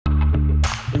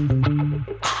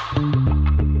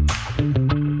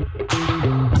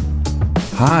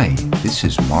Hi, this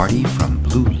is Marty from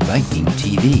Blue Lightning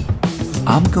TV.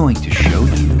 I'm going to show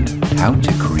you how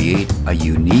to create a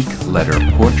unique letter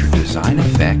portrait design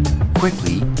effect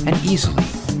quickly and easily.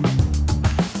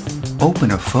 Open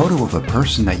a photo of a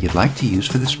person that you'd like to use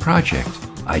for this project.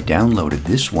 I downloaded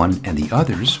this one and the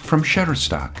others from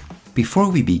Shutterstock.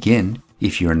 Before we begin,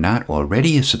 if you're not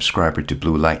already a subscriber to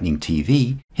Blue Lightning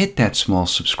TV, hit that small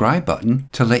subscribe button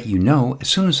to let you know as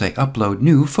soon as I upload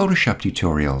new Photoshop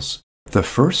tutorials. The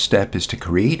first step is to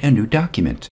create a new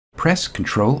document. Press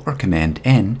Ctrl or Command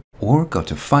N or go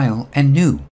to File and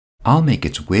New. I'll make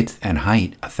its width and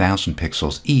height 1000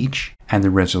 pixels each and the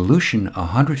resolution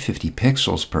 150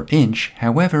 pixels per inch.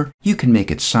 However, you can make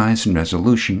its size and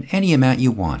resolution any amount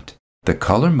you want. The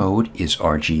color mode is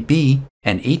RGB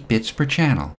and 8 bits per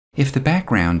channel. If the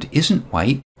background isn't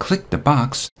white, click the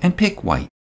box and pick white.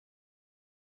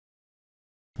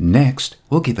 Next,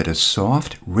 we'll give it a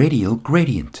soft radial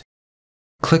gradient.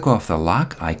 Click off the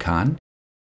lock icon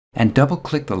and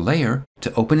double-click the layer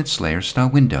to open its layer style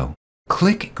window.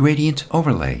 Click Gradient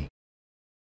Overlay.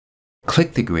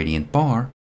 Click the gradient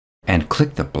bar and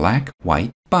click the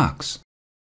black-white box.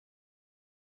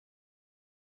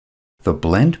 The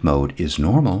blend mode is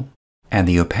normal and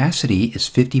the opacity is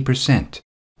 50%.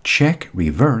 Check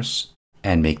Reverse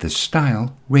and make the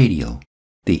style radial.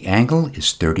 The angle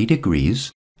is 30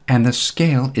 degrees and the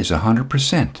scale is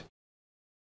 100%.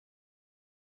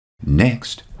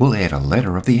 Next, we'll add a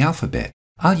letter of the alphabet.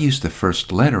 I'll use the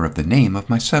first letter of the name of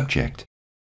my subject.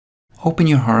 Open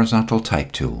your horizontal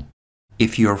type tool.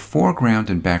 If your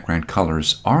foreground and background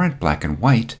colors aren't black and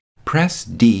white, press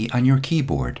D on your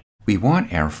keyboard. We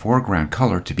want our foreground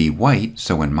color to be white,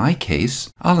 so in my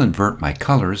case, I'll invert my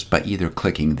colors by either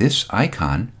clicking this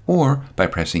icon or by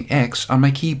pressing X on my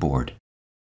keyboard.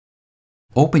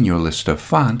 Open your list of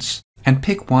fonts and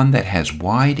pick one that has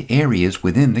wide areas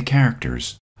within the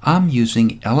characters. I'm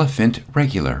using Elephant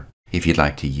Regular. If you'd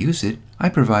like to use it, I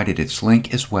provided its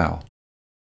link as well.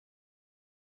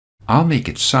 I'll make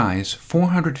its size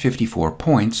 454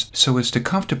 points so as to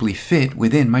comfortably fit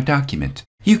within my document.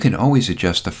 You can always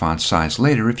adjust the font size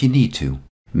later if you need to.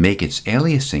 Make its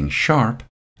aliasing sharp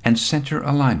and center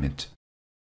alignment.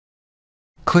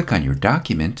 Click on your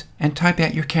document and type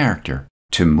out your character.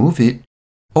 To move it,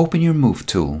 open your Move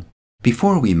tool.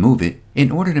 Before we move it, in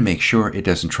order to make sure it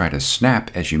doesn't try to snap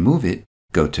as you move it,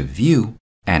 go to View,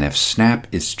 and if Snap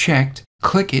is checked,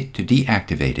 click it to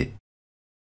deactivate it.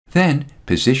 Then,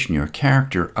 position your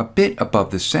character a bit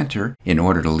above the center in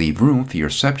order to leave room for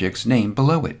your subject's name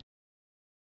below it.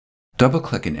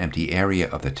 Double-click an empty area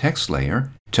of the text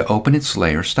layer to open its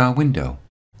layer style window.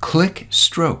 Click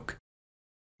Stroke.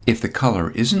 If the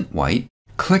color isn't white,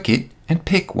 click it and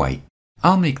pick white.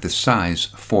 I'll make the size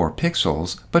 4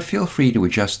 pixels, but feel free to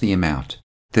adjust the amount.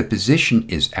 The position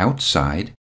is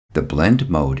outside, the blend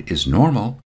mode is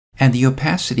normal, and the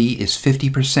opacity is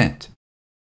 50%.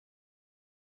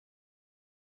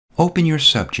 Open your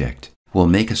subject. We'll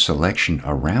make a selection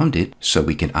around it so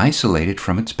we can isolate it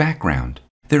from its background.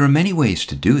 There are many ways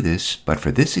to do this, but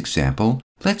for this example,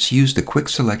 let's use the Quick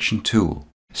Selection tool.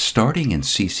 Starting in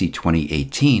CC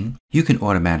 2018, you can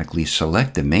automatically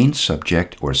select the main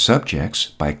subject or subjects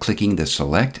by clicking the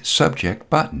Select Subject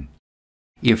button.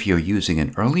 If you're using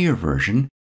an earlier version,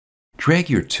 drag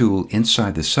your tool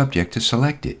inside the subject to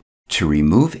select it. To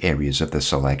remove areas of the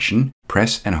selection,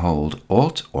 press and hold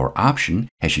Alt or Option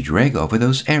as you drag over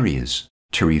those areas.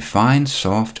 To refine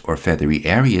soft or feathery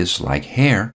areas like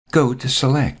hair, go to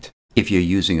Select. If you're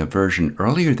using a version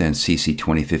earlier than CC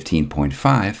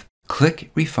 2015.5,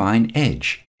 click Refine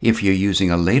Edge. If you're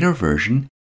using a later version,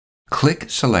 click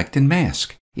Select and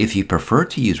Mask. If you prefer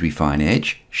to use Refine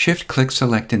Edge, Shift-click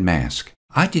Select and Mask.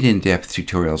 I did in-depth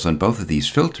tutorials on both of these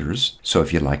filters, so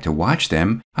if you'd like to watch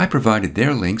them, I provided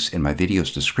their links in my video's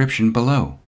description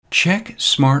below. Check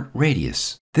Smart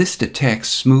Radius. This detects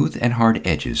smooth and hard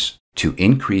edges. To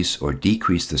increase or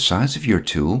decrease the size of your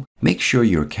tool, make sure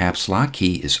your Caps Lock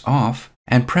key is off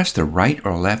and press the right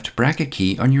or left bracket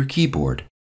key on your keyboard.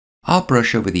 I'll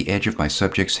brush over the edge of my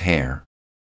subject's hair.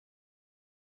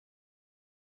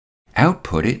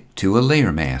 Output it to a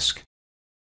layer mask.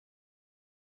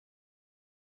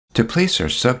 To place our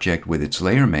subject with its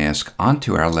layer mask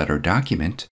onto our letter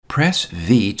document, press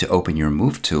V to open your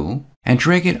Move tool and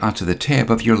drag it onto the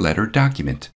tab of your letter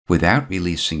document. Without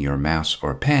releasing your mouse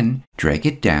or pen, drag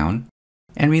it down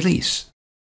and release.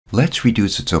 Let's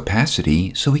reduce its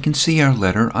opacity so we can see our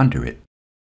letter under it.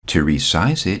 To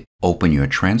resize it, open your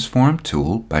Transform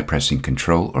tool by pressing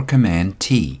Ctrl or Command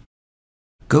T.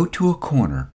 Go to a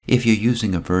corner. If you're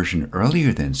using a version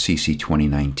earlier than CC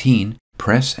 2019,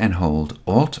 press and hold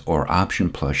Alt or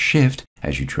Option plus Shift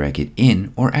as you drag it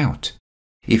in or out.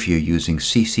 If you're using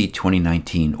CC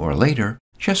 2019 or later,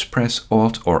 just press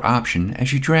Alt or Option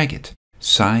as you drag it.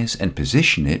 Size and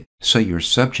position it so your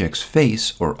subject's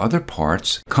face or other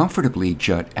parts comfortably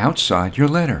jut outside your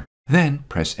letter. Then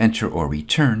press Enter or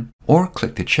Return, or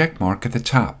click the check mark at the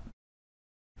top.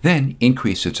 Then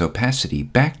increase its opacity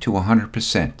back to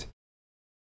 100%.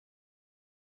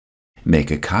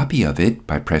 Make a copy of it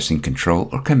by pressing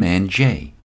Ctrl or Command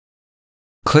J.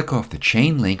 Click off the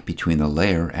chain link between the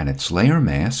layer and its layer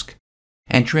mask,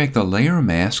 and drag the layer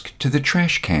mask to the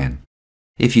trash can.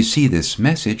 If you see this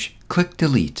message, click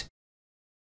Delete.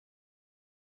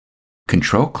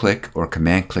 Control-click or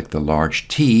Command-click the large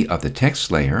T of the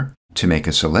text layer to make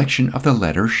a selection of the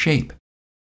letter shape.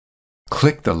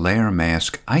 Click the layer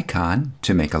mask icon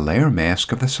to make a layer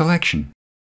mask of the selection.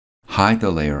 Hide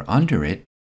the layer under it,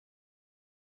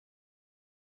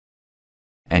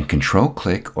 and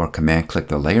Control-click or Command-click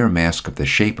the layer mask of the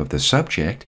shape of the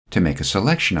subject to make a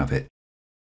selection of it.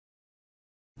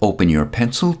 Open your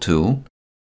Pencil tool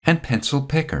and Pencil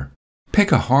Picker.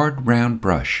 Pick a hard, round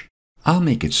brush. I'll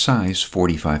make its size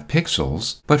 45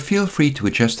 pixels, but feel free to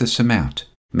adjust this amount.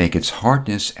 Make its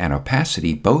hardness and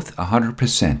opacity both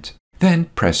 100%. Then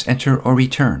press Enter or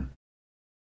Return.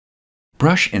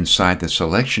 Brush inside the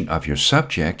selection of your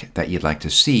subject that you'd like to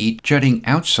see jutting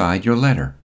outside your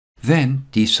letter. Then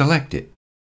deselect it.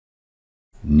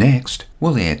 Next,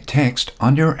 we'll add text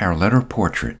under our letter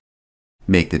portrait.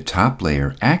 Make the top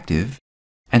layer active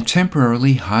and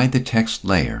temporarily hide the text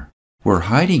layer. We're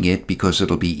hiding it because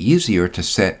it'll be easier to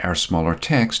set our smaller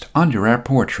text under our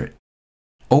portrait.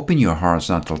 Open your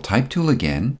horizontal type tool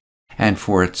again, and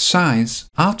for its size,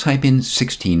 I'll type in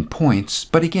 16 points,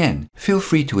 but again, feel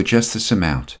free to adjust this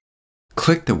amount.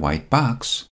 Click the white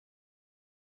box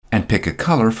and pick a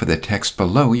color for the text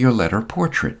below your letter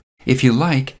portrait. If you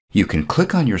like, you can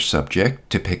click on your subject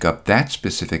to pick up that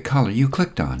specific color you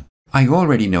clicked on. I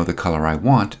already know the color I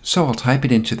want, so I'll type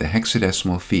it into the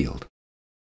hexadecimal field.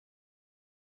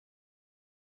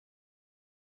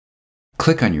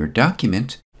 Click on your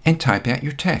document and type out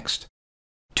your text.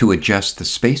 To adjust the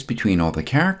space between all the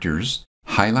characters,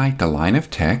 highlight the line of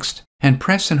text and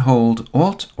press and hold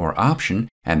Alt or Option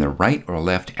and the right or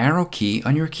left arrow key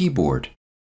on your keyboard.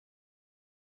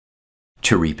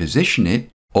 To reposition it,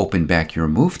 open back your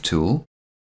Move tool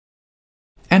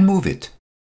and move it.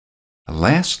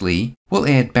 Lastly, we'll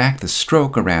add back the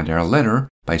stroke around our letter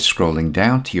by scrolling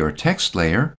down to your text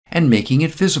layer and making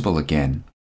it visible again.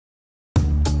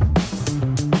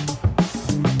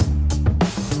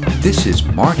 This is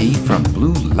Marty from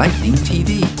Blue Lightning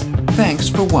TV. Thanks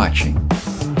for watching.